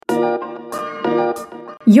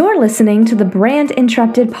You're listening to the Brand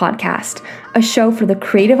Interrupted podcast, a show for the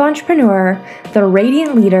creative entrepreneur, the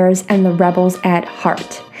radiant leaders, and the rebels at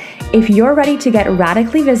heart. If you're ready to get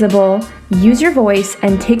radically visible, use your voice,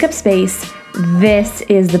 and take up space, this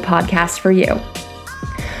is the podcast for you.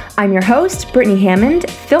 I'm your host, Brittany Hammond,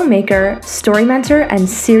 filmmaker, story mentor, and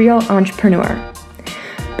serial entrepreneur.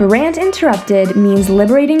 Brand Interrupted means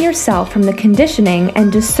liberating yourself from the conditioning and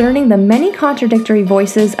discerning the many contradictory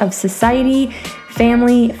voices of society,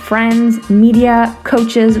 family, friends, media,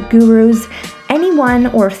 coaches, gurus, anyone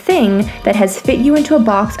or thing that has fit you into a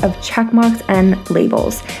box of checkmarks and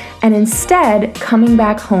labels, and instead coming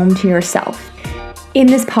back home to yourself. In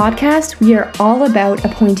this podcast, we are all about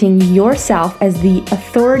appointing yourself as the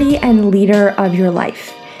authority and leader of your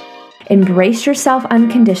life. Embrace yourself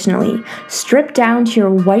unconditionally, strip down to your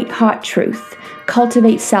white-hot truth,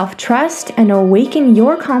 cultivate self-trust, and awaken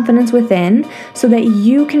your confidence within so that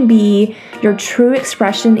you can be your true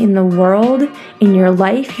expression in the world, in your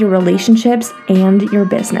life, your relationships, and your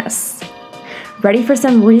business. Ready for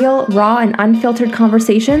some real, raw, and unfiltered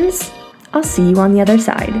conversations? I'll see you on the other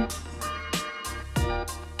side.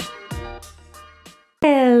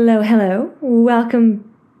 Hello. Welcome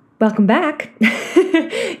back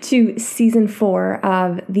to season 4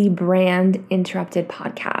 of the Brand Interrupted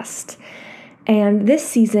podcast. And this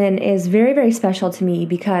season is very, very special to me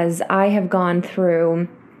because I have gone through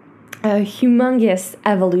a humongous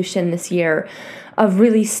evolution this year of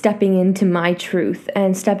really stepping into my truth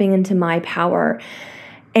and stepping into my power.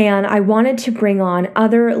 And I wanted to bring on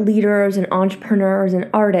other leaders and entrepreneurs and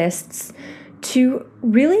artists to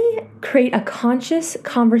really create a conscious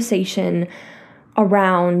conversation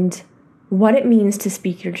around what it means to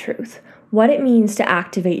speak your truth, what it means to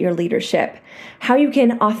activate your leadership, how you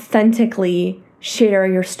can authentically share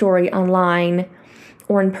your story online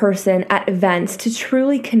or in person at events to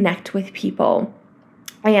truly connect with people.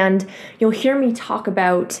 And you'll hear me talk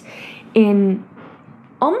about in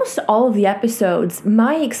almost all of the episodes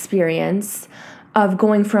my experience of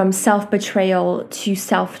going from self-betrayal to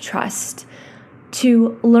self-trust,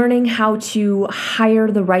 to learning how to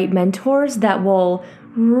hire the right mentors that will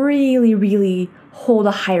really hold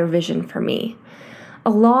a higher vision for me. A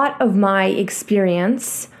lot of my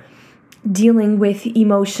experience dealing with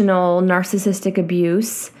emotional, narcissistic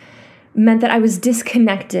abuse meant that I was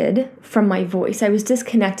disconnected from my voice. I was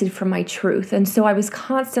disconnected from my truth. And so I was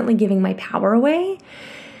constantly giving my power away,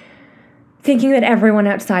 thinking that everyone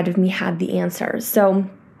outside of me had the answers. So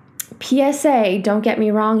PSA, don't get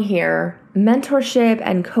me wrong here, mentorship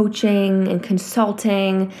and coaching and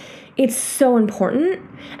consulting, it's so important.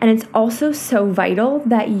 And it's also so vital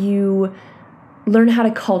that you learn how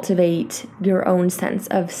to cultivate your own sense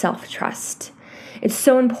of self-trust. It's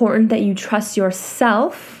so important that you trust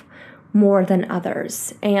yourself more than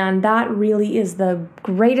others. And that really is the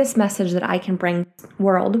greatest message that I can bring to the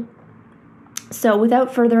world. So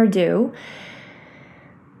without further ado,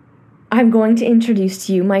 I'm going to introduce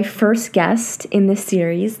to you my first guest in this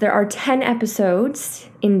series. There are 10 episodes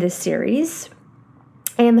in this series.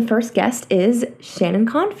 And the first guest is Shannon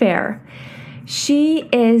Confair. She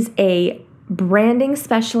is a branding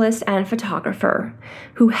specialist and photographer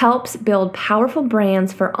who helps build powerful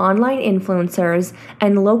brands for online influencers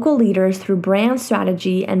and local leaders through brand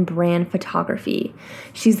strategy and brand photography.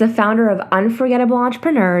 She's the founder of Unforgettable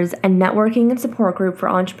Entrepreneurs, a networking and support group for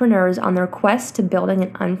entrepreneurs on their quest to building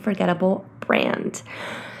an unforgettable brand.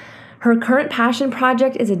 Her current passion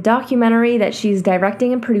project is a documentary that she's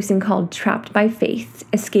directing and producing called Trapped by Faith,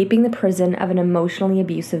 Escaping the Prison of an Emotionally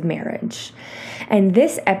Abusive Marriage. And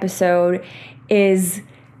this episode is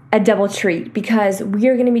a double treat because we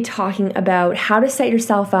are going to be talking about how to set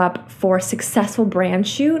yourself up for a successful brand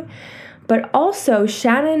shoot, but also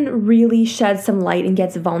Shannon really sheds some light and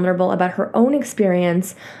gets vulnerable about her own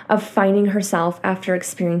experience of finding herself after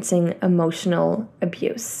experiencing emotional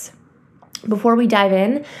abuse. Before we dive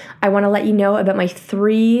in, I want to let you know about my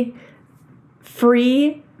free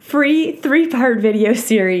 3-part video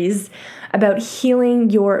series about healing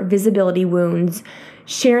your visibility wounds,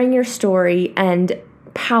 sharing your story, and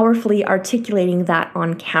powerfully articulating that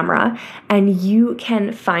on camera. And you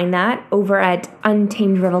can find that over at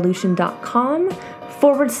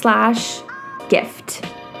untamedrevolution.com/gift.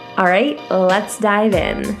 All right, let's dive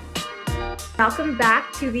in. Welcome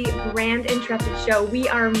back to the Brand Interrupted Show. We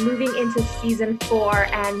are moving into season 4,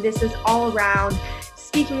 and this is all around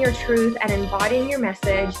speaking your truth and embodying your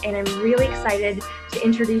message. And I'm really excited to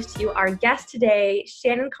introduce to you our guest today,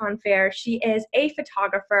 Shannon Confair. She is a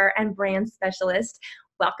photographer and brand specialist.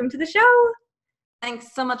 Welcome to the show.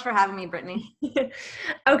 Thanks so much for having me, Brittany.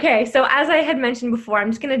 Okay, so as I had mentioned before,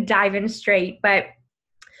 I'm just going to dive in straight, but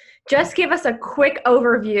just give us a quick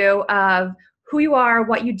overview of who you are,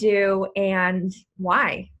 what you do, and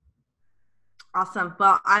why. Awesome.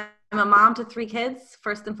 Well, I'm a mom to 3 kids,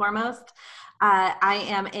 first and foremost. I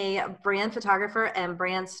am a brand photographer and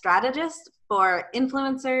brand strategist for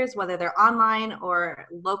influencers, whether they're online or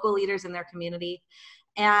local leaders in their community.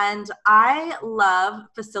 And I love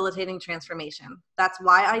facilitating transformation. That's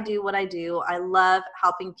why I do what I do. I love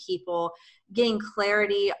helping people gain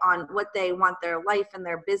clarity on what they want their life and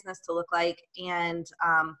their business to look like, and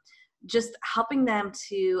just helping them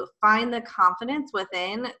to find the confidence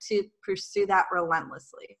within to pursue that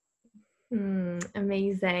relentlessly.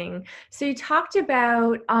 Amazing. So you talked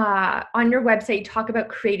about on your website, you talk about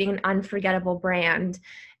creating an unforgettable brand,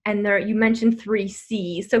 and there you mentioned 3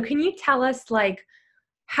 C's. So can you tell us, like,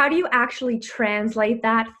 how do you actually translate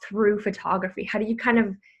that through photography? How do you kind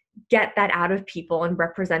of get that out of people and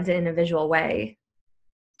represent it in a visual way?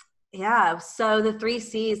 Yeah, so the 3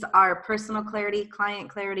 C's are personal clarity, client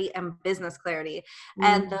clarity, and business clarity. Mm.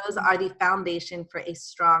 And those are the foundation for a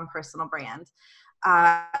strong personal brand.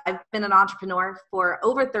 I've been an entrepreneur for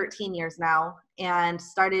over 13 years now and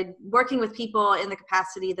started working with people in the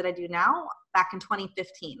capacity that I do now back in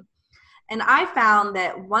 2015. And I found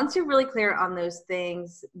that once you're really clear on those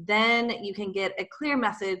things, then you can get a clear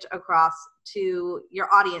message across to your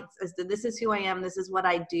audience as to this is who I am, this is what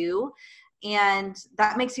I do. And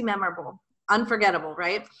that makes you memorable, unforgettable,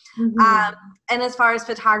 right? Mhm. Um, and as far as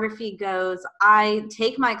photography goes, I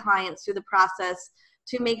take my clients through the process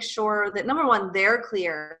to make sure that, number one, they're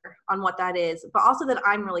clear on what that is, but also that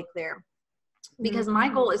I'm really clear, because my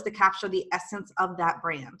goal is to capture the essence of that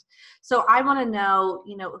brand. So I want to know,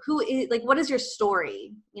 who is, like, what is your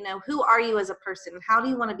story? Who are you as a person? How do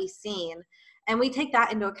you want to be seen? And we take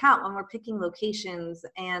that into account when we're picking locations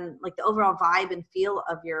and like the overall vibe and feel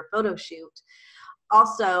of your photo shoot.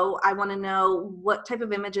 Also, I want to know what type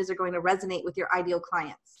of images are going to resonate with your ideal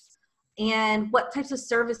clients. And what types of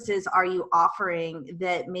services are you offering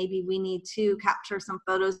that maybe we need to capture some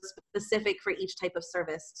photos specific for each type of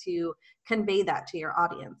service to convey that to your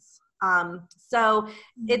audience. So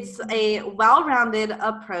it's a well-rounded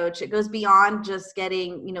approach. It goes beyond just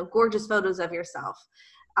getting, gorgeous photos of yourself,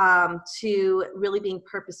 to really being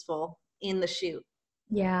purposeful in the shoot.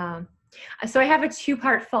 Yeah. So I have a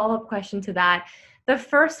two-part follow-up question to that. The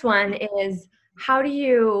first one is, how do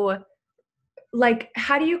you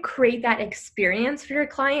how do you create that experience for your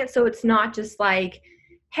client so it's not just like,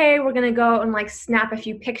 hey, we're going to go and like snap a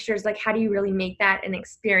few pictures? Like, how do you really make that an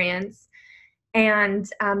experience? And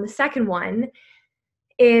the second one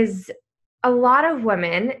is, a lot of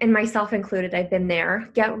women, and myself included, I've been there,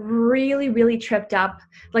 get really, really tripped up.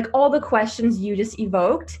 Like all the questions you just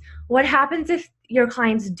evoked, what happens if your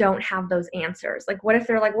clients don't have those answers? Like, what if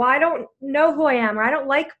they're like, well, I don't know who I am, or I don't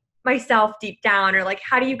like myself deep down, or like,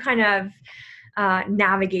 how do you kind of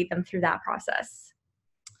navigate them through that process?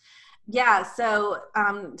 Yeah, so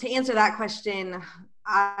to answer that question,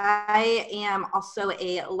 I am also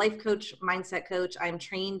a life coach, mindset coach. I'm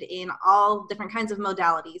trained in all different kinds of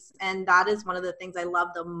modalities. And that is one of the things I love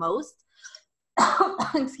the most,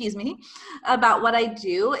 excuse me, about what I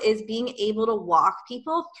do, is being able to walk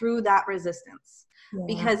people through that resistance, Yeah.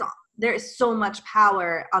 because there is so much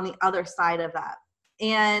power on the other side of that.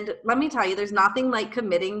 And let me tell you, there's nothing like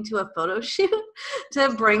committing to a photo shoot to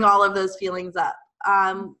bring all of those feelings up.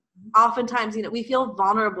 Oftentimes, we feel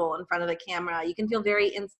vulnerable in front of the camera. You can feel very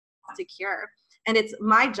insecure. And it's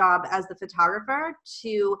my job as the photographer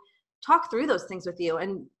to talk through those things with you.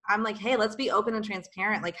 And I'm like, hey, let's be open and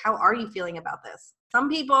transparent. Like, how are you feeling about this? Some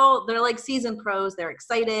people, they're like seasoned pros. They're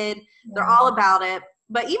excited. They're all about it.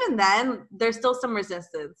 But even then, there's still some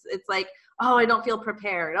resistance. It's like, oh, I don't feel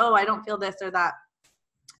prepared. Oh, I don't feel this or that.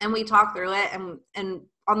 And we talk through it. And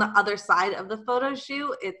on the other side of the photo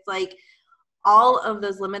shoot, it's like all of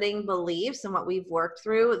those limiting beliefs and what we've worked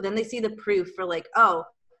through, then they see the proof for like, oh,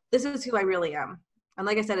 this is who I really am. And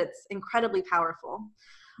like I said, it's incredibly powerful.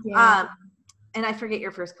 Yeah. And I forget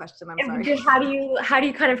your first question. I'm sorry. Just how do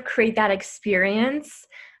you kind of create that experience?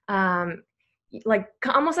 Like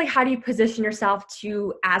almost like, how do you position yourself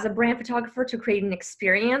to, as a brand photographer, to create an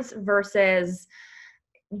experience versus,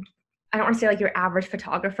 I don't want to say like your average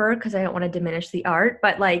photographer, because I don't want to diminish the art,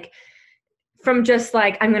 but like from just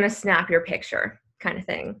like, I'm going to snap your picture kind of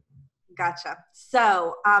thing. Gotcha.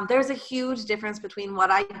 So there's a huge difference between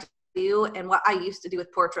what I do and what I used to do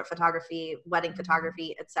with portrait photography, wedding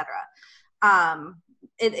photography, etc.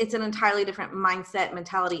 It's an entirely different mindset,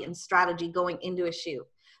 mentality, and strategy going into a shoot.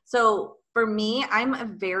 So for me, I'm a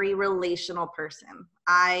very relational person.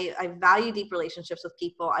 I value deep relationships with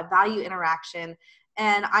people. I value interaction,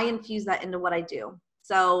 and I infuse that into what I do.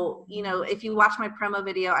 So, you know, if you watch my promo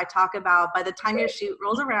video, I talk about by the time your shoot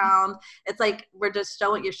rolls around, it's like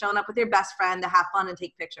you're showing up with your best friend to have fun and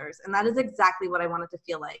take pictures. And that is exactly what I want it to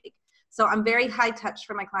feel like. So I'm very high touch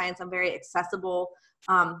for my clients. I'm very accessible.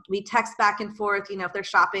 We text back and forth, you know, if they're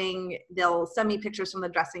shopping, they'll send me pictures from the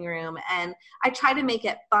dressing room, and I try to make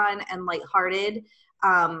it fun and lighthearted,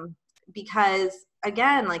 because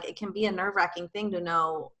again, like it can be a nerve-wracking thing to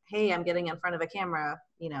know, hey, I'm getting in front of a camera,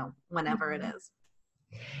 you know, whenever it is.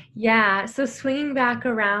 Yeah. So swinging back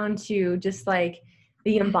around to just like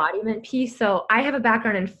the embodiment piece. So I have a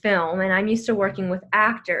background in film and I'm used to working with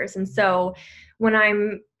actors. And so when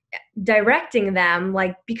I'm directing them,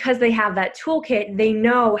 like because they have that toolkit, they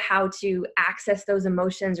know how to access those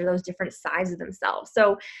emotions or those different sides of themselves.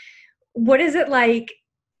 So what is it like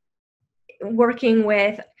working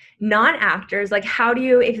with non-actors? Like how do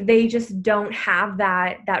you, if they just don't have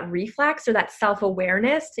that reflex or that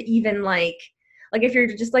self-awareness to even like if you're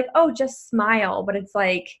just like, oh, just smile, but it's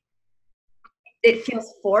like it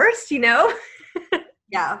feels forced, you know?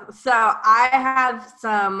 Yeah. So I have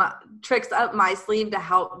some tricks up my sleeve to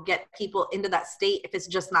help get people into that state if it's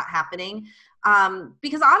just not happening.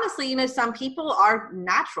 Because honestly, you know, some people are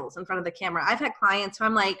naturals in front of the camera. I've had clients who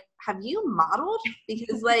I'm like, have you modeled?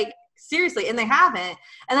 Because like, seriously, and they haven't.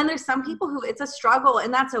 And then there's some people who it's a struggle,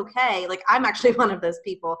 and that's okay. Like I'm actually one of those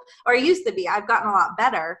people, or I used to be. I've gotten a lot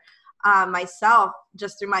better myself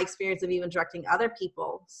just through my experience of even directing other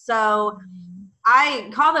people. So I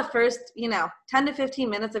call the first, you know, 10 to 15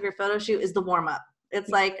 minutes of your photo shoot is the warm up. It's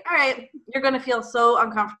like, all right, you're going to feel so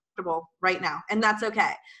uncomfortable right now. And that's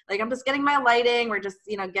okay. Like, I'm just getting my lighting. We're just,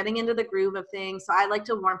 you know, getting into the groove of things. So I like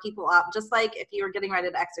to warm people up, just like if you were getting ready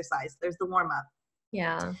to exercise, there's the warm up.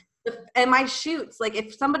 Yeah. And my shoots, like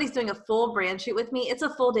if somebody's doing a full brand shoot with me, it's a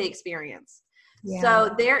full day experience. Yeah.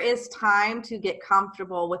 So there is time to get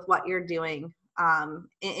comfortable with what you're doing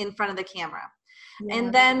in front of the camera. Yeah.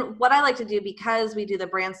 And then what I like to do, because we do the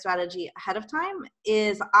brand strategy ahead of time,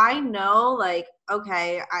 is I know like,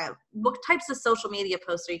 okay, what types of social media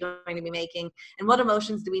posts are you going to be making, and what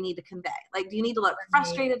emotions do we need to convey? Like, do you need to look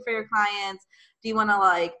frustrated for your clients? Do you want to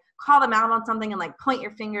like call them out on something and like point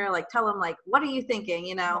your finger, like tell them like, what are you thinking,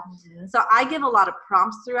 you know? Mm-hmm. So I give a lot of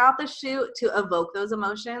prompts throughout the shoot to evoke those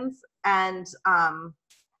emotions. And,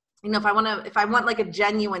 you know, if I want like a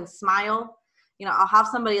genuine smile, you know, I'll have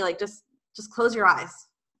somebody like, just close your eyes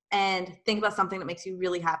and think about something that makes you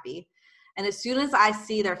really happy. And as soon as I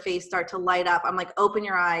see their face start to light up, I'm like, open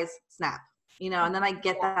your eyes, snap, you know, and then I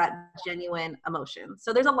get that genuine emotion.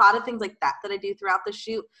 So there's a lot of things like that I do throughout the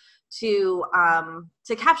shoot to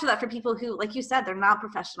capture that for people who, like you said, they're not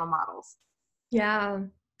professional models. Yeah.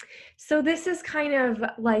 So this is kind of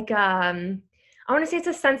like, I want to say it's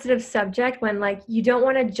a sensitive subject when like you don't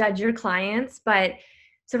want to judge your clients, but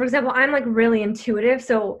so for example, I'm like really intuitive.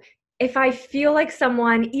 So if I feel like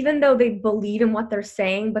someone, even though they believe in what they're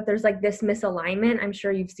saying, but there's like this misalignment, I'm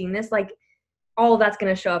sure you've seen this, like all of that's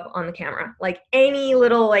going to show up on the camera. Like any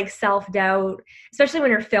little like self-doubt, especially when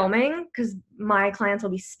you're filming, because my clients will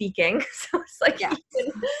be speaking. So it's like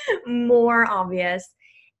even more obvious.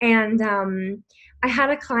 And I had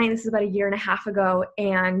a client, this is about a year and a half ago,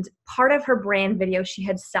 and part of her brand video she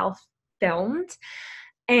had self-filmed.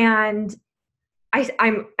 And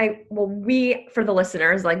we, for the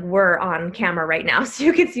listeners, like we're on camera right now, so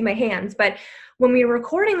you can see my hands. But when we were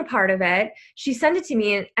recording a part of it, she sent it to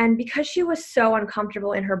me. And because she was so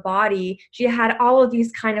uncomfortable in her body, she had all of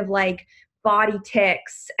these kind of like body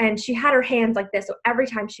tics, and she had her hands like this. So every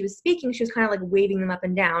time she was speaking, she was kind of like waving them up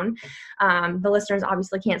and down. The listeners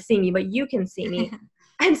obviously can't see me, but you can see me.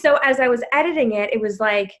 And so as I was editing it, it was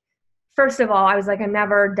like, first of all, I was like, I'm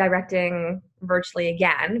never directing virtually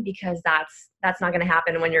again, because that's not going to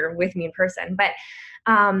happen when you're with me in person. But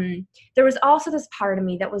there was also this part of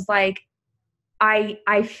me that was like,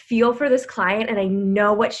 I feel for this client and I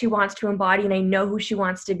know what she wants to embody and I know who she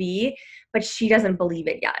wants to be, but she doesn't believe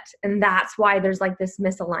it yet. And that's why there's like this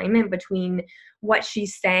misalignment between what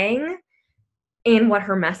she's saying and what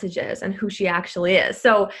her message is and who she actually is.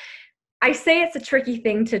 So I say it's a tricky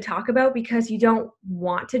thing to talk about because you don't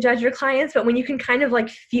want to judge your clients, but when you can kind of like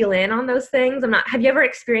feel in on those things, have you ever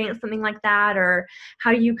experienced something like that? Or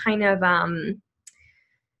how do you kind of,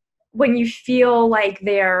 when you feel like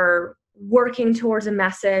they're working towards a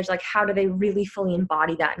message, like how do they really fully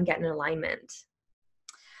embody that and get in alignment?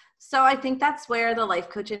 So I think that's where the life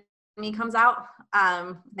coach in me comes out.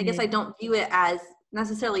 I guess I don't view it as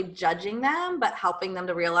necessarily judging them, but helping them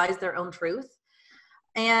to realize their own truth.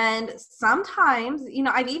 And sometimes,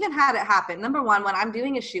 I've even had it happen. Number one, when I'm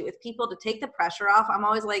doing a shoot with people, to take the pressure off, I'm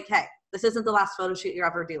always like, hey, this isn't the last photo shoot you're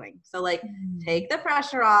ever doing. So like, take the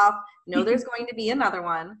pressure off. There's going to be another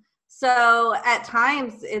one. So at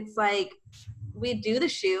times it's like, we do the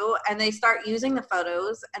shoot and they start using the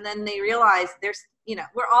photos, and then they realize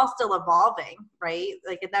we're all still evolving, right?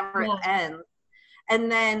 Like it never ends.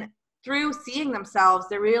 And then through seeing themselves,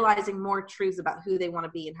 they're realizing more truths about who they want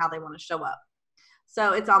to be and how they want to show up.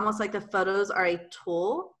 So it's almost like the photos are a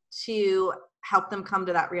tool to help them come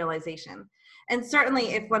to that realization. And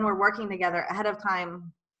certainly if when we're working together ahead of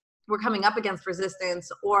time, we're coming up against resistance,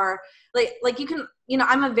 or like you can,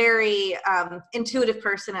 I'm a very intuitive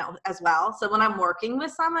person as well. So when I'm working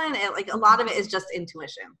with someone, a lot of it is just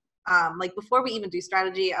intuition. Like before we even do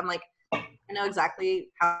strategy, I'm like, I know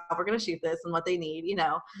exactly how we're going to shoot this and what they need,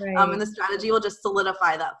 Right. And the strategy will just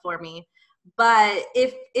solidify that for me. But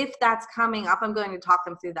if that's coming up, I'm going to talk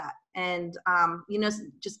them through that, and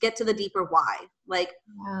just get to the deeper why. Like,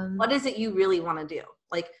 what is it you really want to do?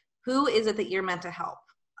 Like, who is it that you're meant to help?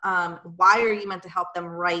 Why are you meant to help them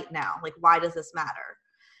right now? Like, why does this matter?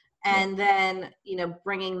 And then,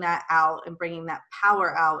 bringing that out and bringing that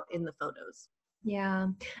power out in the photos. Yeah.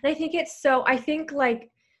 And I think like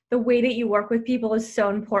the way that you work with people is so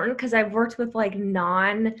important, because I've worked with like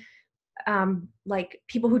like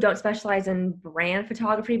people who don't specialize in brand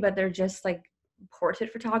photography, but they're just like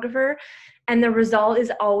portrait photographer. And the result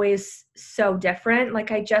is always so different.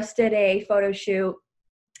 Like I just did a photo shoot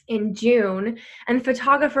in June, and the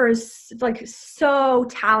photographer is like so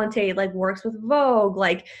talented, like works with Vogue,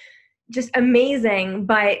 like just amazing.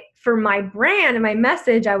 But for my brand and my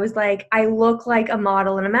message, I was like, I look like a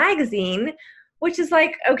model in a magazine, which is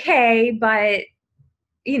like, okay, but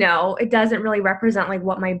it doesn't really represent like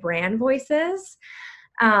what my brand voice is.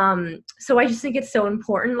 So I just think it's so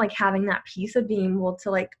important, like having that piece of being able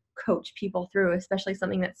to like coach people through, especially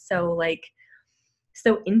something that's so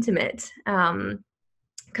intimate.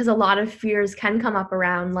 Because a lot of fears can come up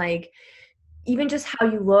around like even just how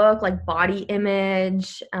you look, like body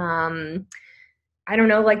image, I don't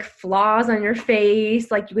know, like flaws on your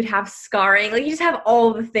face, like you would have scarring, like you just have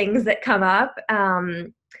all the things that come up,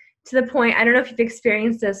 to the point, I don't know if you've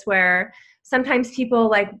experienced this, where sometimes people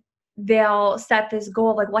like, they'll set this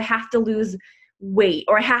goal, like, well, I have to lose weight,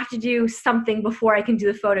 or I have to do something before I can do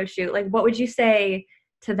the photo shoot. Like, what would you say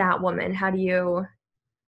to that woman? How do you?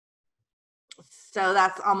 So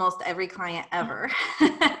that's almost every client ever.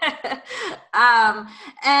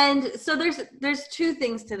 And so there's two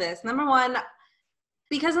things to this. Number one,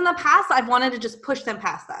 because in the past I've wanted to just push them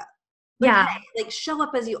past that. Like, Yeah. hey, like show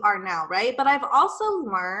up as you are now, right? But I've also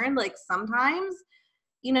learned like sometimes,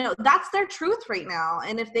 that's their truth right now.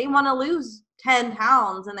 And if they want to lose 10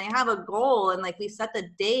 pounds and they have a goal and like we set the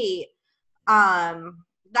date,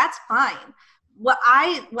 that's fine. What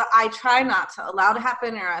I try not to allow to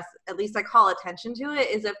happen, or at least I call attention to it,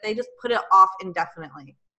 is if they just put it off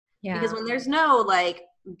indefinitely. Yeah. Because when there's no like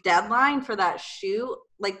deadline for that shoot,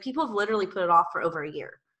 like people have literally put it off for over a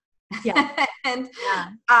year. Yeah. And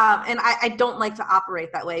I don't like to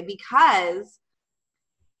operate that way, because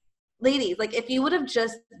ladies, like if you would have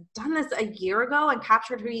just done this a year ago and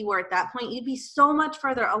captured who you were at that point, you'd be so much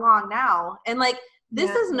further along now. And like, this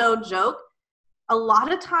is no joke. A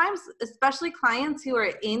lot of times, especially clients who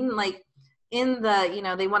are in the,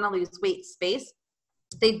 they want to lose weight space,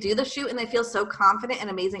 they do the shoot and they feel so confident and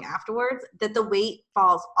amazing afterwards that the weight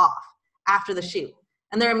falls off after the shoot.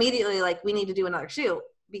 And they're immediately like, we need to do another shoot,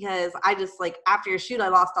 because I just like, after your shoot, I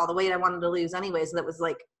lost all the weight I wanted to lose anyway. So that was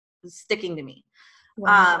like sticking to me.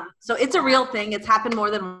 Wow. So it's a real thing. It's happened more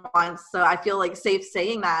than once. So I feel like safe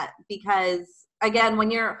saying that, because again,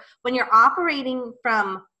 when you're operating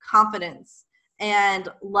from confidence and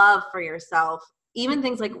love for yourself, even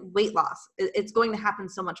things like weight loss, it's going to happen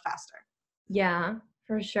so much faster. Yeah,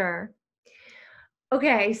 for sure.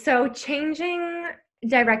 Okay, so changing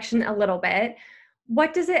direction a little bit,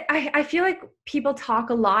 what does it, I feel like people talk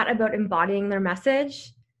a lot about embodying their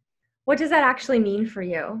message. What does that actually mean for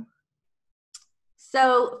you?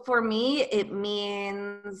 So for me, it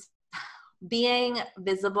means being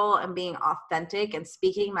visible and being authentic and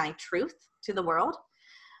speaking my truth to the world.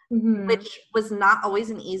 Mm-hmm. Which was not always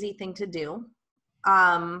an easy thing to do.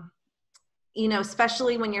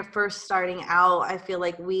 Especially when you're first starting out, I feel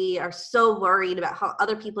like we are so worried about how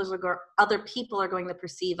other people are going to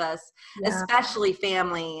perceive us, especially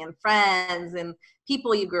family and friends and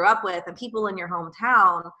people you grew up with and people in your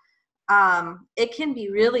hometown. It can be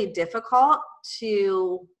really difficult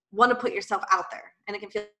to want to put yourself out there, and it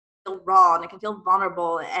can feel raw and it can feel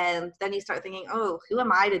vulnerable. And then you start thinking, oh, who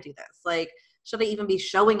am I to do this? Like, should I even be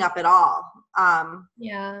showing up at all?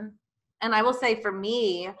 Yeah. And I will say for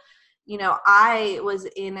me, I was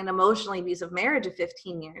in an emotionally abusive marriage of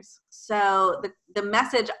 15 years. So the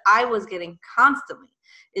message I was getting constantly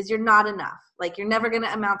is you're not enough. Like, you're never going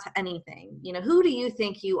to amount to anything. Who do you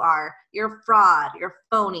think you are? You're a fraud. You're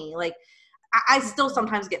phony. Like, I still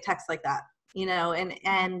sometimes get texts like that,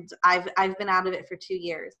 and I've been out of it for 2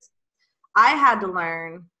 years. I had to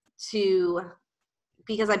learn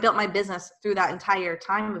because I built my business through that entire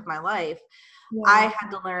time of my life. Yeah. I had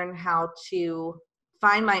to learn how to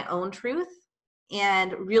find my own truth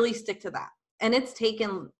and really stick to that. And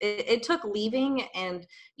it took leaving and,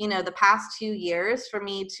 the past 2 years for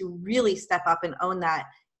me to really step up and own that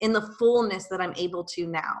in the fullness that I'm able to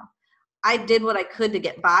now. I did what I could to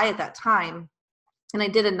get by at that time, and I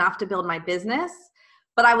did enough to build my business,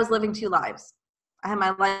 but I was living two lives. I had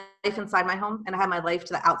my life inside my home, and I had my life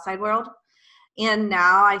to the outside world. And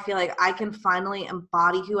now I feel like I can finally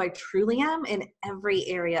embody who I truly am in every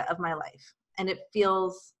area of my life. And I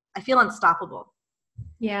feel unstoppable.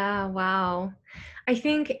 Yeah, wow. I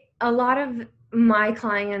think a lot of my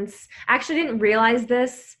clients actually didn't realize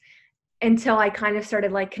this until I kind of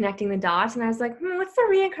started like connecting the dots, and I was like, what's the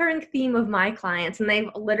reoccurring theme of my clients? And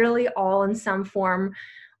they've literally all in some form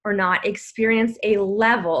or not experienced a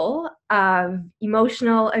level of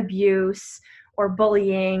emotional abuse or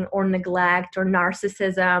bullying or neglect or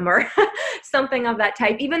narcissism or something of that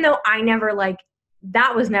type, even though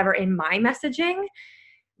that was never in my messaging.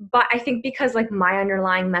 But I think because like my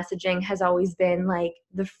underlying messaging has always been like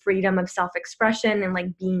the freedom of self-expression and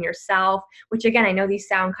like being yourself, which again, I know these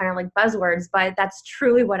sound kind of like buzzwords, but that's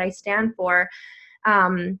truly what I stand for.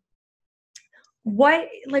 What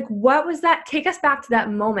was that? Take us back to that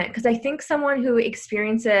moment. Because I think someone who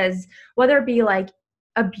experiences, whether it be like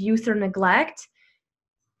abuse or neglect,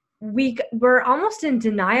 we're almost in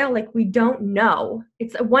denial. Like, we don't know.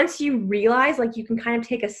 It's once you realize, like, you can kind of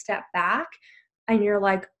take a step back and you're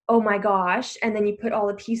like, oh my gosh. And then you put all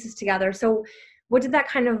the pieces together. So what did that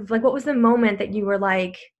kind of like, what was the moment that you were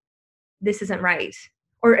like, this isn't right?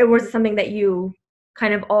 Or it was something that you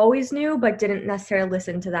kind of always knew, but didn't necessarily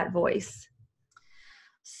listen to that voice?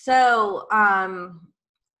 So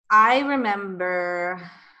I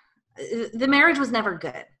remember the marriage was never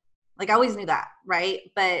good. Like, I always knew that, right?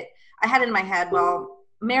 But I had in my head, well,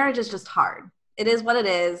 marriage is just hard. It is what it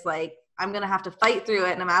is. Like, I'm going to have to fight through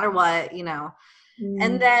it no matter what.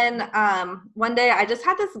 And then one day I just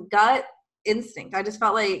had this gut instinct. I just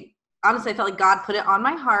felt like, honestly, I felt like God put it on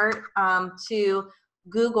my heart to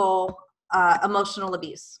Google emotional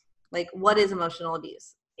abuse. Like, what is emotional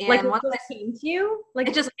abuse? And like, once it came to you? Like,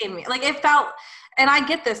 it just came to me. Like, it felt, and I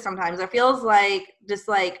get this sometimes. It feels like just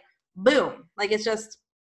like, boom. Like, it's just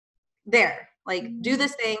there. Like, do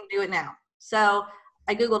this thing, do it now. So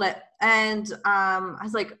I Googled it, and I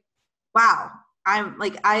was like, wow. I'm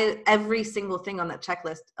like, every single thing on that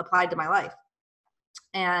checklist applied to my life.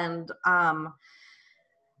 And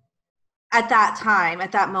at that time,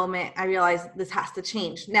 at that moment, I realized this has to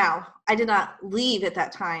change. Now, I did not leave at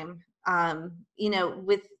that time.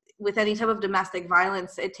 With any type of domestic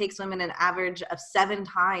violence, it takes women an average of 7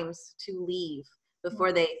 times to leave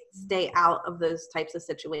before they stay out of those types of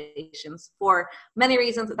situations for many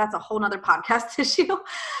reasons. That's a whole nother podcast issue.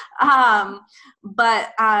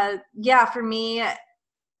 Yeah, for me,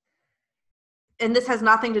 and this has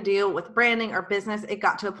nothing to do with branding or business, it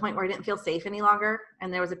got to a point where I didn't feel safe any longer.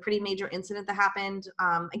 And there was a pretty major incident that happened.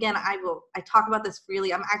 Again, I talk about this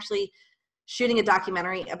freely. I'm actually shooting a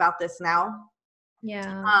documentary about this now.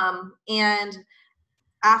 yeah. And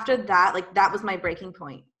after that, like, that was my breaking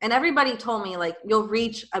point. And everybody told me, like, you'll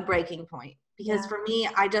reach a breaking point. Because for me,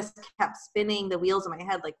 I just kept spinning the wheels in my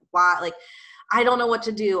head. Like, why? Like, I don't know what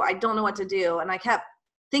to do. I don't know what to do. And I kept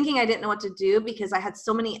thinking I didn't know what to do because I had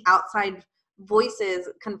so many outside voices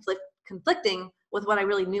conflicting with what I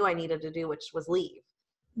really knew I needed to do, which was leave.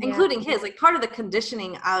 Including his. Like, part of the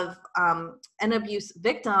conditioning of an abuse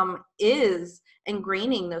victim is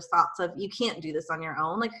ingraining those thoughts of, you can't do this on your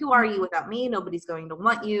own. Like, who are you without me? Nobody's going to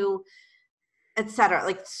want you, etc.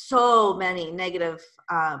 Like, so many negative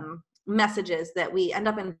messages that we end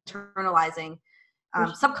up internalizing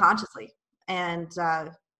subconsciously. And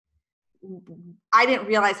I didn't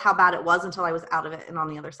realize how bad it was until I was out of it and on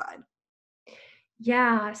the other side.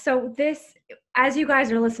 Yeah. So this, as you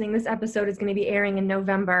guys are listening, this episode is going to be airing in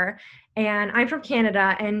November, and I'm from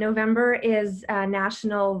Canada, and November is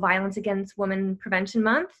National Violence Against Women Prevention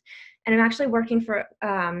Month. And I'm actually working for,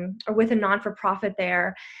 or with a non-for-profit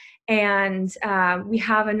there. And we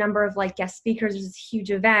have a number of like guest speakers. There's this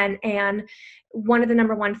huge event. And one of the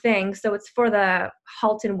number one things, so it's for the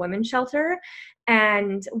Halton Women's Shelter.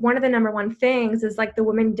 And one of the number one things is like the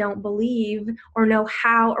women don't believe or know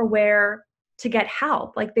how or where to get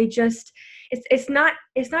help. Like they just, it's not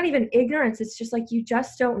even ignorance. It's just like you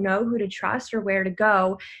just don't know who to trust or where to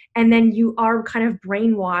go. And then you are kind of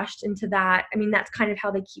brainwashed into that. I mean, that's kind of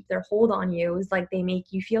how they keep their hold on you, is like they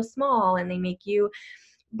make you feel small and they make you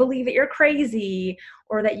believe that you're crazy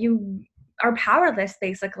or that you are powerless,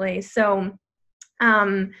 basically. So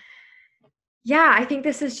yeah, I think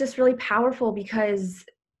this is just really powerful because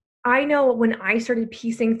I know when I started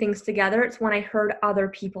piecing things together, it's when I heard other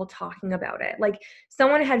people talking about it. Like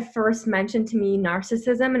someone had first mentioned to me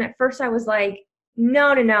narcissism, and at first I was like,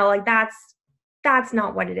 no, no, no, like that's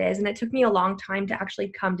not what it is. And it took me a long time to actually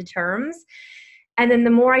come to terms. And then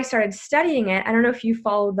the more I started studying it, I don't know if you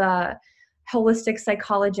follow the holistic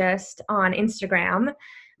psychologist on Instagram,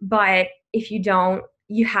 but if you don't,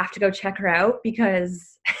 you have to go check her out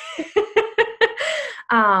because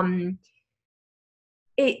um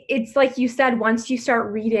it's like you said, once you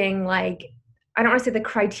start reading, like, I don't want to say the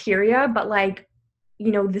criteria, but like,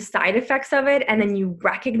 the side effects of it, and then you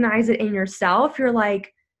recognize it in yourself, you're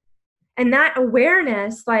like, and that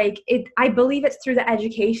awareness, like I believe it's through the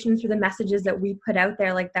education, through the messages that we put out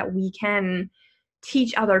there, like that we can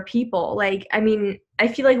teach other people. Like, I mean, I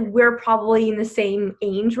feel like we're probably in the same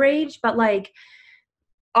age range, but like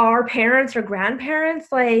our parents or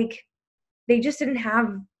grandparents, like they just didn't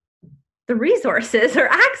have the resources or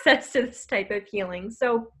access to this type of healing.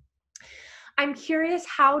 So I'm curious,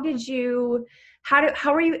 how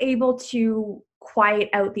were you able to quiet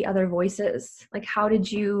out the other voices? Like, how did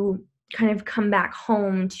you kind of come back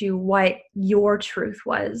home to what your truth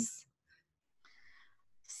was?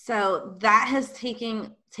 So that has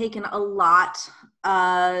taken a lot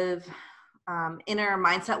of inner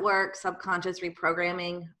mindset work, subconscious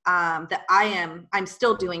reprogramming that I'm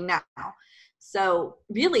still doing now. So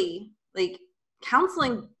really, like,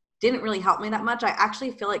 counseling didn't really help me that much. I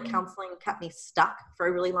actually feel like counseling kept me stuck for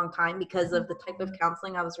a really long time because of the type of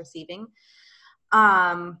counseling I was receiving.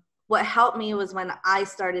 What helped me was when I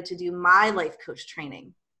started to do my life coach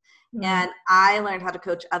training. And I learned how to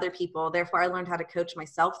coach other people. Therefore, I learned how to coach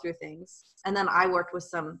myself through things. And then I worked with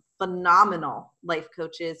some phenomenal life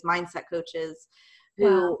coaches, mindset coaches,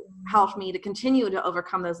 who helped me to continue to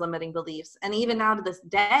overcome those limiting beliefs. And even now to this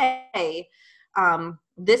day,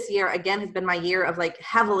 this year, again, has been my year of like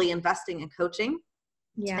heavily investing in coaching.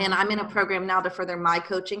 Yeah. And I'm in a program now to further my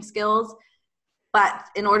coaching skills. But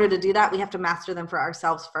in order to do that, we have to master them for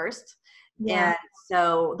ourselves first. Yeah. And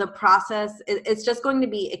so the process, it's just going to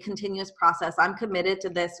be a continuous process. I'm committed to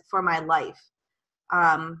this for my life,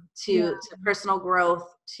 to personal growth,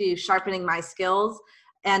 to sharpening my skills,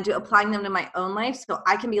 and to applying them to my own life so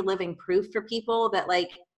I can be living proof for people that,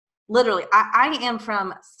 like, literally, I am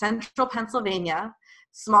from central Pennsylvania,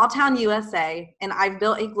 small town USA, and I've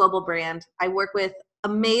built a global brand. I work with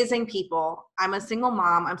amazing people. I'm a single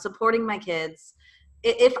mom. I'm supporting my kids.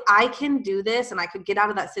 If I can do this and I could get out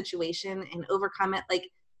of that situation and overcome it, like,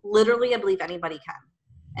 literally, I believe anybody can.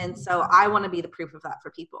 And so I want to be the proof of that for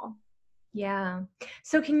people. Yeah.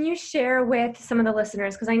 So can you share with some of the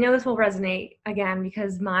listeners, because I know this will resonate again,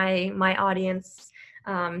 because my audience,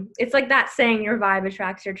 it's like that saying, your vibe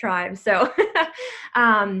attracts your tribe. So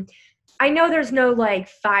I know there's no like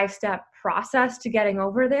 5-step process to getting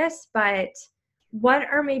over this, but what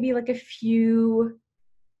are maybe like a few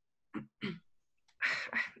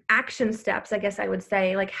action steps, I guess I would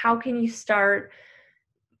say, like how can you start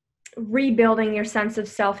rebuilding your sense of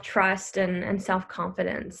self-trust and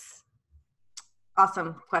self-confidence?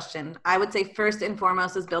 Awesome question. I would say first and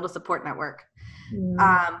foremost is build a support network.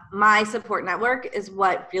 My support network is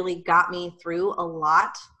what really got me through a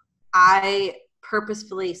lot. I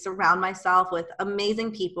purposefully surround myself with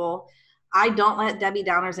amazing people. I don't let Debbie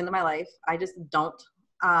Downers into my life. I just don't.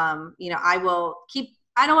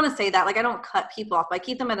 I don't want to say that, like, I don't cut people off, but I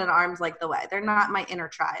keep them at an arm's length away. They're not my inner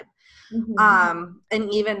tribe. Mm-hmm.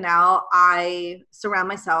 And even now I surround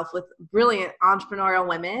myself with brilliant entrepreneurial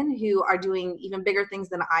women who are doing even bigger things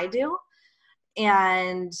than I do.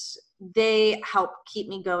 And they help keep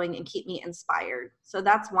me going and keep me inspired. So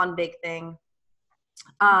that's one big thing.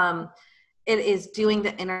 It is doing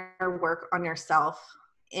the inner work on yourself.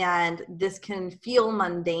 And this can feel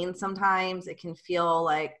mundane sometimes. It can feel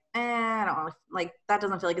like, I don't know, like that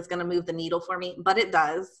doesn't feel like it's going to move the needle for me, but it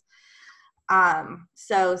does.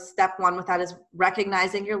 So step one with that is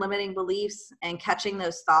recognizing your limiting beliefs and catching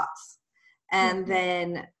those thoughts. And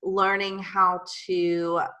then learning how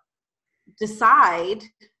to decide,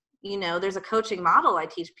 there's a coaching model I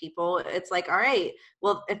teach people. It's like, all right,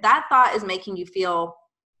 well, if that thought is making you feel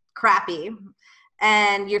crappy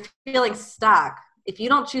and you're feeling stuck, If you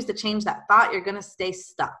don't choose to change that thought, you're going to stay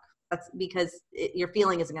stuck. That's because your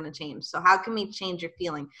feeling isn't going to change. So how can we change your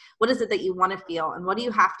feeling? What is it that you want to feel? And what do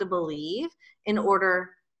you have to believe in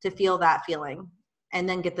order to feel that feeling and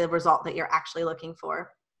then get the result that you're actually looking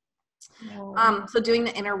for? So doing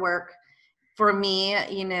the inner work for me,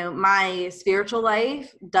 my spiritual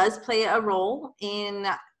life does play a role in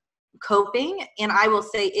coping. And I will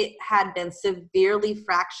say it had been severely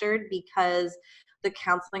fractured because the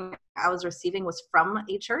counseling I was receiving was from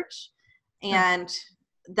a church. And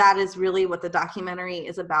that is really what the documentary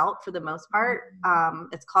is about for the most part.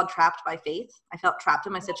 It's called Trapped by Faith. I felt trapped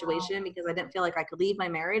in my situation because I didn't feel like I could leave my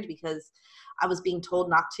marriage because I was being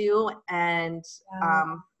told not to. And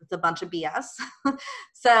it's a bunch of BS.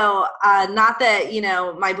 So not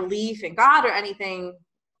that, my belief in God or anything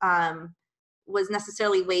was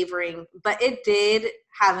necessarily wavering, but it did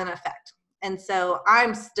have an effect. And so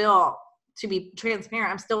I'm still, to be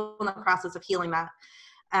transparent, I'm still in the process of healing that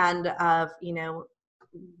and of,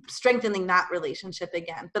 strengthening that relationship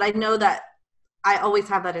again. But I know that I always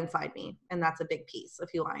have that inside me, and that's a big piece of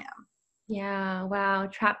who I am. Yeah. Wow.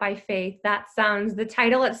 Trapped by Faith. The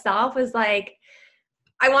title itself is like,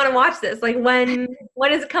 I want to watch this. Like when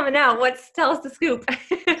is it coming out? Tell us the scoop.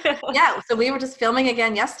 Yeah. So we were just filming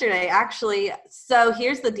again yesterday, actually. So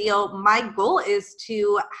here's the deal. My goal is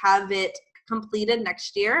to have it completed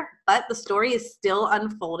next year, but the story is still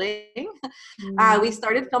unfolding. We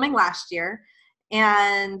started filming last year,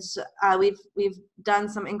 and we've done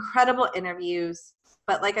some incredible interviews.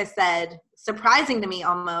 But like I said, surprising to me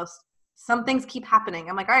almost, some things keep happening.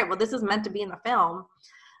 I'm like, all right, well, this is meant to be in the film.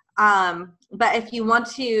 But if you want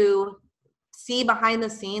to see behind the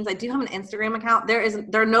scenes, I do have an Instagram account.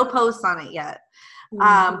 There are no posts on it yet.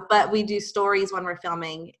 But we do stories when we're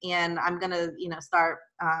filming, and I'm going to, start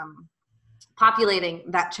populating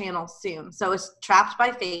that channel soon. So it's Trapped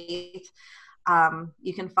by Faith.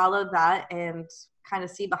 You can follow that and kind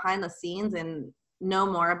of see behind the scenes and know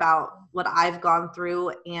more about what I've gone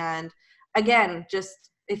through. And again,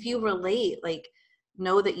 just if you relate, like,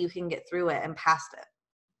 know that you can get through it and past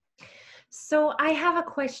it. So I have a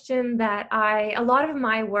question that a lot of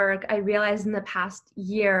my work, I realized in the past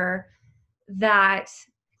year that,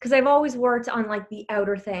 because I've always worked on like the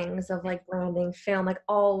outer things of like branding, film, like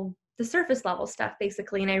all the surface level stuff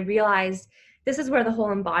basically. And I realized this is where the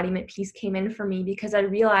whole embodiment piece came in for me, because I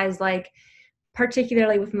realized, like,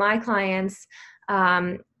 particularly with my clients,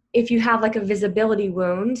 if you have like a visibility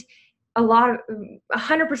wound, 100%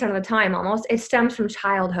 of the time almost, it stems from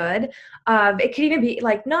childhood. It could even be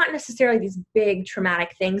like not necessarily these big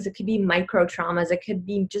traumatic things. It could be micro traumas. It could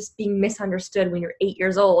be just being misunderstood when you're 8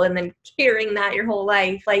 years old and then carrying that your whole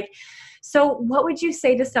life. Like, so what would you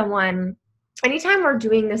say to someone anytime we're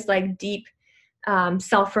doing this like deep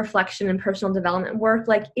self-reflection and personal development work?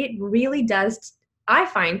 Like, it really does, I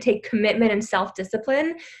find, take commitment and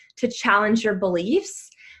self-discipline to challenge your beliefs,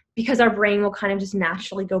 because our brain will kind of just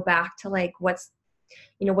naturally go back to like, what's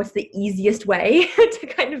the easiest way to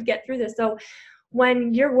kind of get through this. So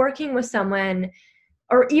when you're working with someone,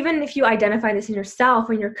 or even if you identify this in yourself,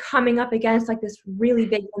 when you're coming up against like this really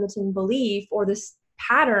big limiting belief or this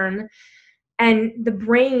pattern, and the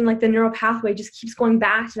brain, like the neural pathway, just keeps going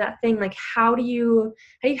back to that thing, like how do you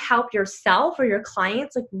help yourself or your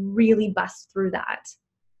clients like really bust through that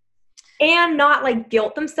and not like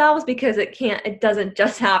guilt themselves, because it doesn't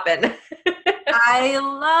just happen? I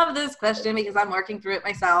love this question because I'm working through it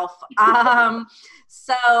myself.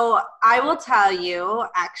 So I will tell you,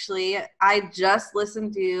 actually, I just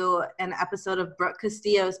listened to an episode of Brooke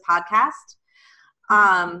Castillo's podcast.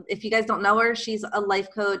 If you guys don't know her, she's a life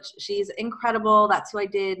coach. She's incredible. That's who I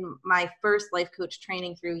did my first life coach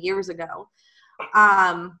training through years ago.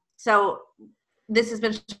 So this has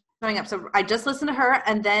been showing up. So I just listened to her.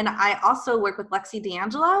 And then I also work with Lexi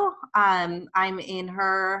D'Angelo. I'm in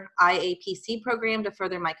her IAPC program to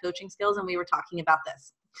further my coaching skills. And we were talking about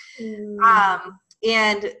this.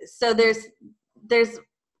 And so there's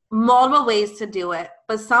multiple ways to do it,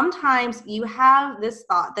 but sometimes you have this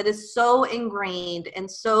thought that is so ingrained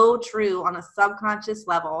and so true on a subconscious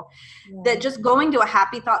level that just going to a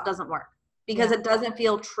happy thought doesn't work, because it doesn't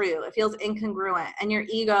feel true. It feels incongruent, and your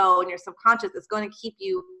ego and your subconscious is going to keep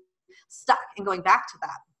you stuck and going back to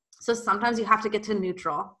that. So sometimes you have to get to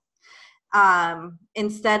neutral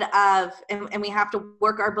instead of, and we have to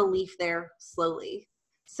work our belief there slowly.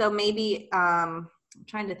 So maybe I'm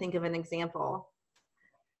trying to think of an example.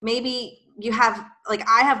 Maybe you have, like,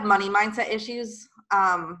 I have money mindset issues.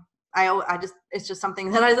 It's just something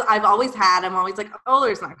that I've always had. I'm always like, oh,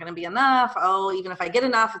 there's not going to be enough. Oh, even if I get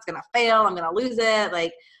enough, it's going to fail. I'm going to lose it.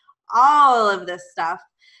 Like all of this stuff.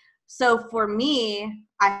 So for me,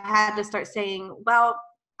 I had to start saying, well,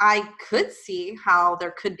 I could see how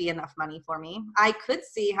there could be enough money for me. I could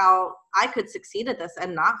see how I could succeed at this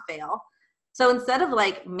and not fail. So instead of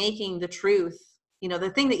like making the truth,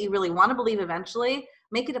 the thing that you really want to believe eventually,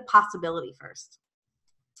 make it a possibility first.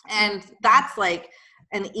 And that's like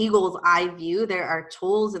an eagle's eye view. There are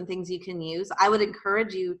tools and things you can use. I would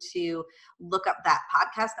encourage you to look up that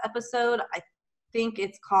podcast episode. I think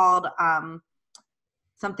it's called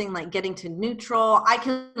something like Getting to Neutral. I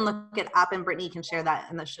can look it up, and Brittany can share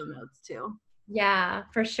that in the show notes too. Yeah,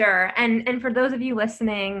 for sure. And for those of you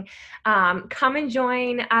listening, come and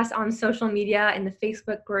join us on social media in the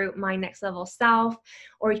Facebook group, My Next Level Self,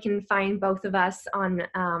 or you can find both of us on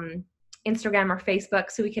Instagram or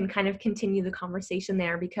Facebook, so we can kind of continue the conversation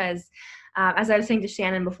there, because as I was saying to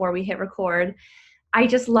Shannon before we hit record, I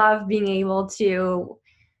just love being able to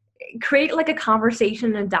create like a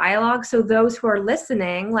conversation and dialogue. So those who are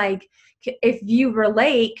listening, like if you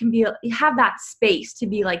relate, can be, have that space to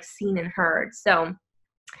be like seen and heard. So,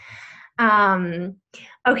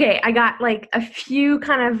 okay, I got like a few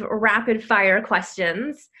kind of rapid fire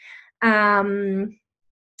questions. I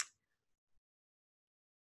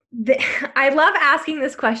love asking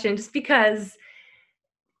this question just because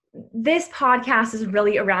this podcast is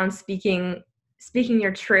really around speaking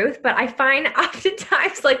your truth, but I find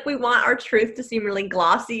oftentimes like we want our truth to seem really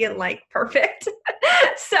glossy and like perfect.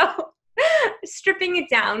 So stripping it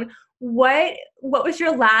down, what was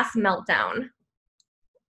your last meltdown?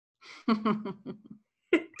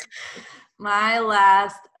 My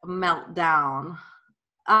last meltdown.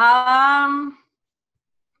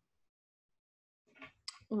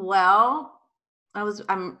 Well,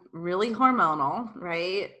 I'm really hormonal,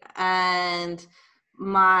 right? And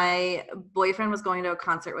my boyfriend was going to a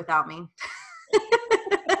concert without me.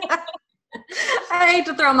 I hate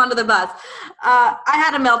to throw him under the bus. I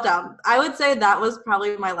had a meltdown. I would say that was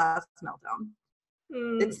probably my last meltdown.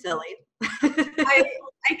 It's silly.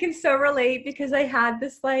 I can so relate, because I had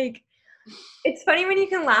this like, it's funny when you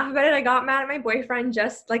can laugh about it. I got mad at my boyfriend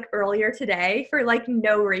just like earlier today for like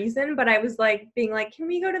no reason, but I was like being like, can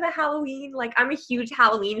we go to the Halloween? Like, I'm a huge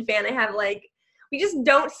Halloween fan. I have like, we just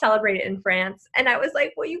don't celebrate it in France. And I was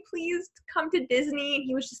like, will you please come to Disney? And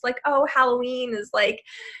he was just like, oh, Halloween is like,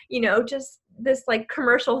 just this like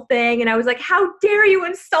commercial thing. And I was like, how dare you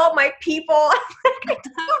insult my people? I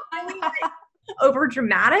don't really like over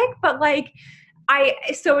dramatic, but like,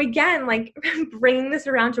 so again, like bringing this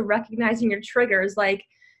around to recognizing your triggers, like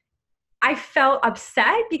I felt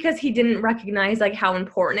upset because he didn't recognize like how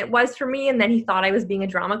important it was for me. And then he thought I was being a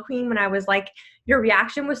drama queen when I was like, your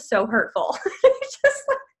reaction was so hurtful. It just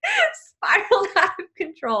like spiraled out of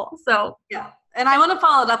control. So yeah. And I want to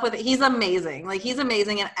follow it up with it. He's amazing. Like, he's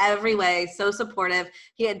amazing in every way. So supportive.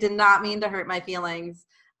 He did not mean to hurt my feelings.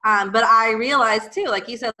 But I realized too, like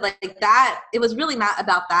you said, like that, it was really not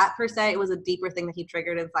about that per se. It was a deeper thing that he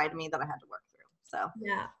triggered inside of me that I had to work through. So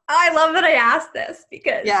yeah, I love that I asked this,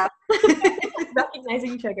 because yeah,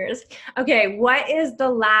 recognizing triggers. Okay, what is the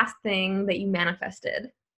last thing that you manifested?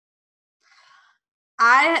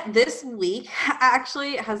 This week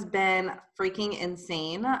actually has been freaking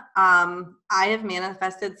insane. I have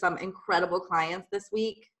manifested some incredible clients this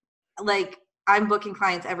week. Like, I'm booking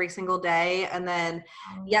clients every single day. And then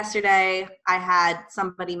yesterday I had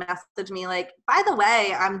somebody message me like, by the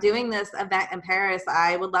way, I'm doing this event in Paris.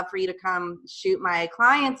 I would love for you to come shoot my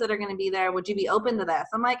clients that are going to be there. Would you be open to this?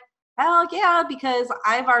 I'm like, hell yeah, because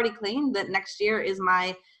I've already claimed that next year is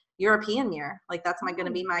my European year. Like, that's going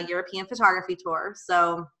to be my European photography tour.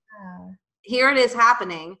 So here it is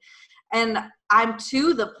happening. And I'm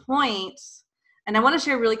to the point. And I want to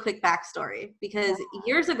share a really quick backstory, because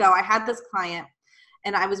years ago I had this client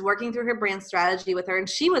and I was working through her brand strategy with her. And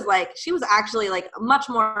she was actually like a much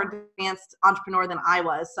more advanced entrepreneur than I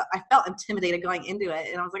was. So I felt intimidated going into it.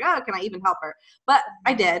 And I was like, oh, can I even help her? But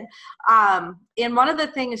I did. And one of the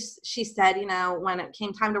things she said, when it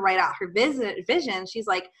came time to write out her vision, she's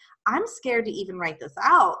like, I'm scared to even write this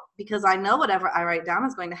out because I know whatever I write down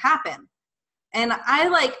is going to happen. And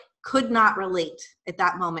I could not relate at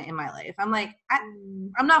that moment in my life. I'm like,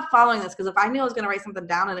 I'm not following this, because if I knew I was going to write something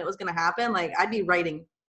down and it was going to happen, like, I'd be writing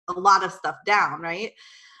a lot of stuff down, right?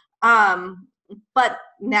 But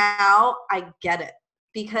now I get it,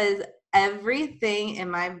 because everything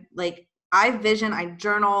in my, I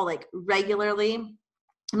journal regularly.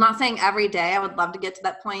 I'm not saying every day. I would love to get to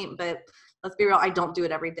that point, but let's be real, I don't do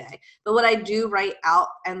it every day. But what I do write out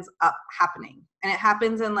ends up happening. And it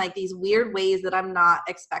happens in these weird ways that I'm not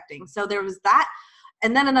expecting. So there was that.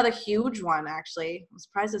 And then another huge one, actually, I'm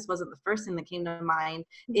surprised this wasn't the first thing that came to mind,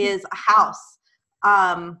 is a house.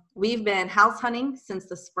 We've been house hunting since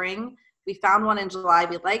the spring. We found one in July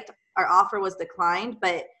we liked. Our offer was declined,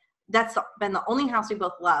 but that's been the only house we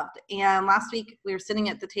both loved. And last week we were sitting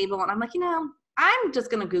at the table and I'm like, I'm just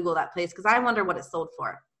going to Google that place because I wonder what it sold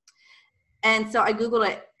for. And so I Googled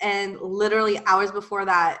it, and literally hours before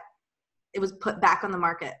that, it was put back on the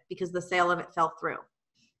market because the sale of it fell through.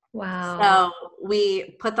 Wow. So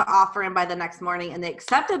we put the offer in by the next morning and they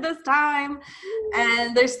accepted this time.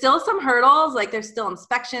 And there's still some hurdles, like there's still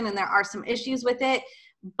inspection and there are some issues with it.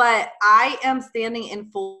 But I am standing in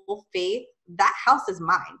full faith. That house is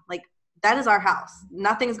mine. Like, that is our house.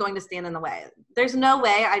 Nothing's going to stand in the way. There's no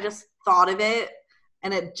way. I just thought of it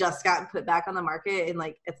and it just got put back on the market and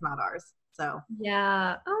like, it's not ours. So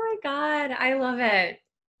Yeah. Oh my God. I love it.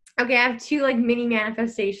 Okay. I have two like mini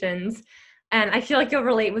manifestations and I feel like you'll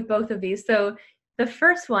relate with both of these. So the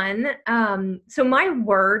first one, so my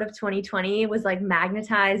word of 2020 was like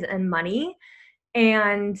magnetize and money.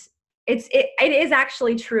 And it is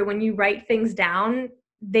actually true. When you write things down,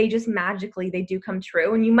 they just magically, they do come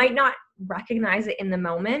true. And you might not recognize it in the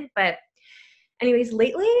moment, but anyways,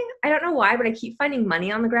 lately, I don't know why, but I keep finding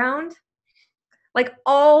money on the ground. Like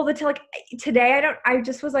all the time, like today, I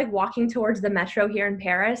just was like walking towards the metro here in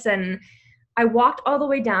Paris and I walked all the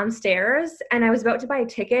way downstairs and I was about to buy a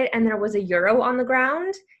ticket and there was €1 on the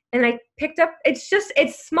ground and I picked up, it's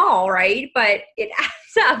small, right? But it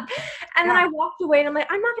adds up. And then I walked away and I'm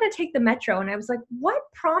like, I'm not going to take the metro. And I was like, what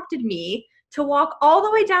prompted me to walk all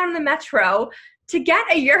the way down the metro to get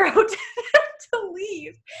 €1 to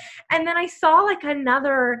leave? And then I saw like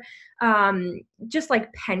another, just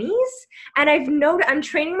like pennies. And I'm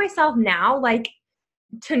training myself now, like,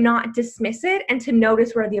 to not dismiss it and to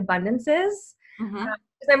notice where the abundance is. mm-hmm.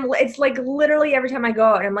 It's like literally every time I go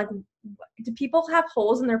out, I'm like, do people have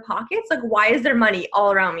holes in their pockets? Like, why is there money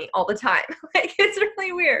all around me all the time? Like, it's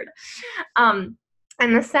really weird. And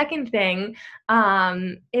the second thing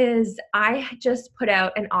is I just put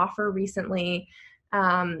out an offer recently,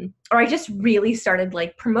 or I just really started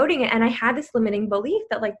like promoting it. And I had this limiting belief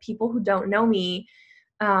that like people who don't know me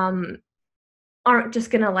aren't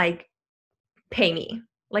just going to like pay me.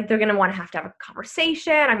 Like they're going to want to have a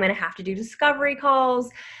conversation. I'm going to have to do discovery calls.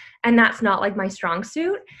 And that's not like my strong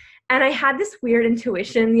suit. And I had this weird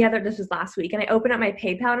intuition this was last week, and I opened up my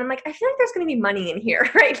PayPal and I'm like, I feel like there's going to be money in here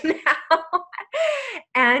right now.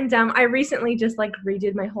 And I recently just like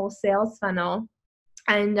redid my whole sales funnel.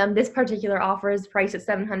 And this particular offer is priced at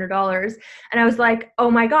 $700. And I was like, oh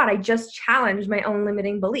my God, I just challenged my own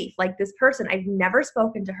limiting belief. Like this person, I've never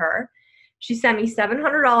spoken to her. She sent me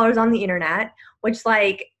 $700 on the internet, which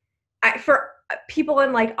like for people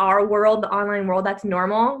in like our world, the online world, that's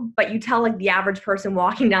normal. But you tell like the average person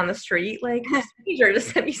walking down the street, like a stranger just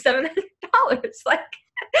sent me $700. Like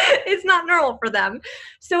it's not normal for them.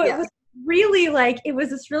 So it was really like, it was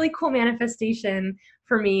this really cool manifestation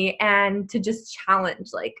for me, and to just challenge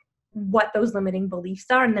like what those limiting beliefs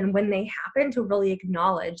are. And then when they happen, to really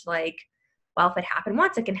acknowledge like, well, if it happened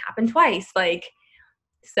once, it can happen twice. Like,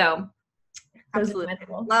 so. Absolutely.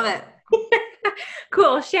 Love it.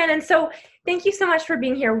 Cool. Shannon, so thank you so much for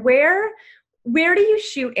being here. Where do you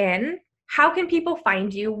shoot in? How can people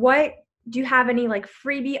find you? What do you have any like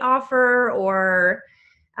freebie offer or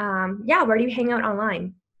where do you hang out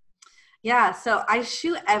online? Yeah, so I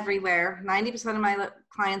shoot everywhere. 90% of my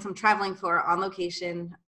clients I'm traveling for on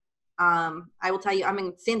location. I will tell you, I'm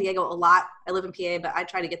in San Diego a lot. I live in PA, but I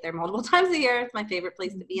try to get there multiple times a year. It's my favorite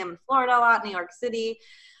place to be. I'm in Florida a lot, New York City.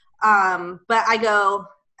 But I go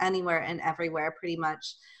anywhere and everywhere pretty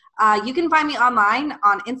much. You can find me online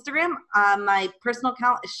on Instagram. My personal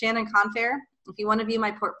account is Shannon Confair. If you want to view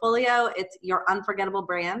my portfolio, it's Your Unforgettable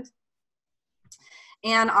Brand.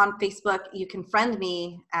 And on Facebook, you can friend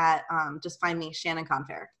me at, just find me Shannon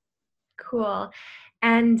Confair. Cool.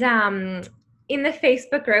 And in the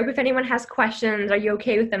Facebook group, if anyone has questions, are you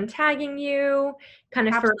okay with them tagging you kind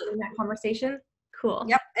of further in that conversation? Cool.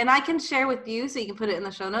 Yep. And I can share with you, so you can put it in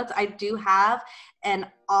the show notes. I do have an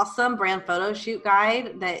awesome brand photo shoot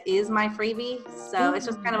guide that is my freebie. So it's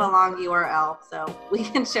just kind of a long URL. So we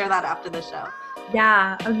can share that after the show.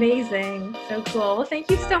 Yeah. Amazing. So cool. Well,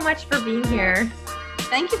 thank you so much for being here.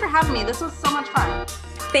 Thank you for having me. This was so much fun.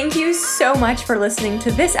 Thank you so much for listening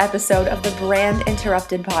to this episode of the Brand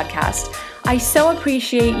Interrupted podcast. I so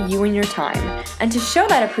appreciate you and your time. And to show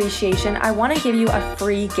that appreciation, I want to give you a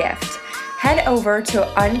free gift. Head over to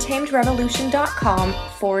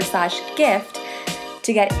untamedrevolution.com/gift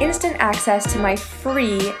to get instant access to my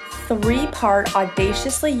free 3-part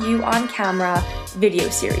Audaciously You on Camera video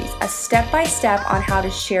series, a step-by-step on how to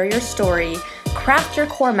share your story, craft your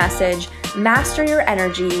core message, master your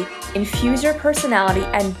energy, infuse your personality,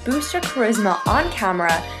 and boost your charisma on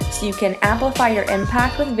camera so you can amplify your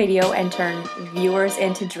impact with video and turn viewers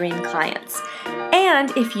into dream clients.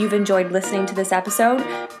 And if you've enjoyed listening to this episode,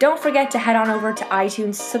 don't forget to head on over to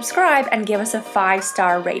iTunes, subscribe, and give us a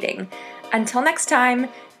 5-star rating. Until next time,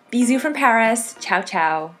 bisous from Paris. Ciao,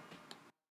 ciao.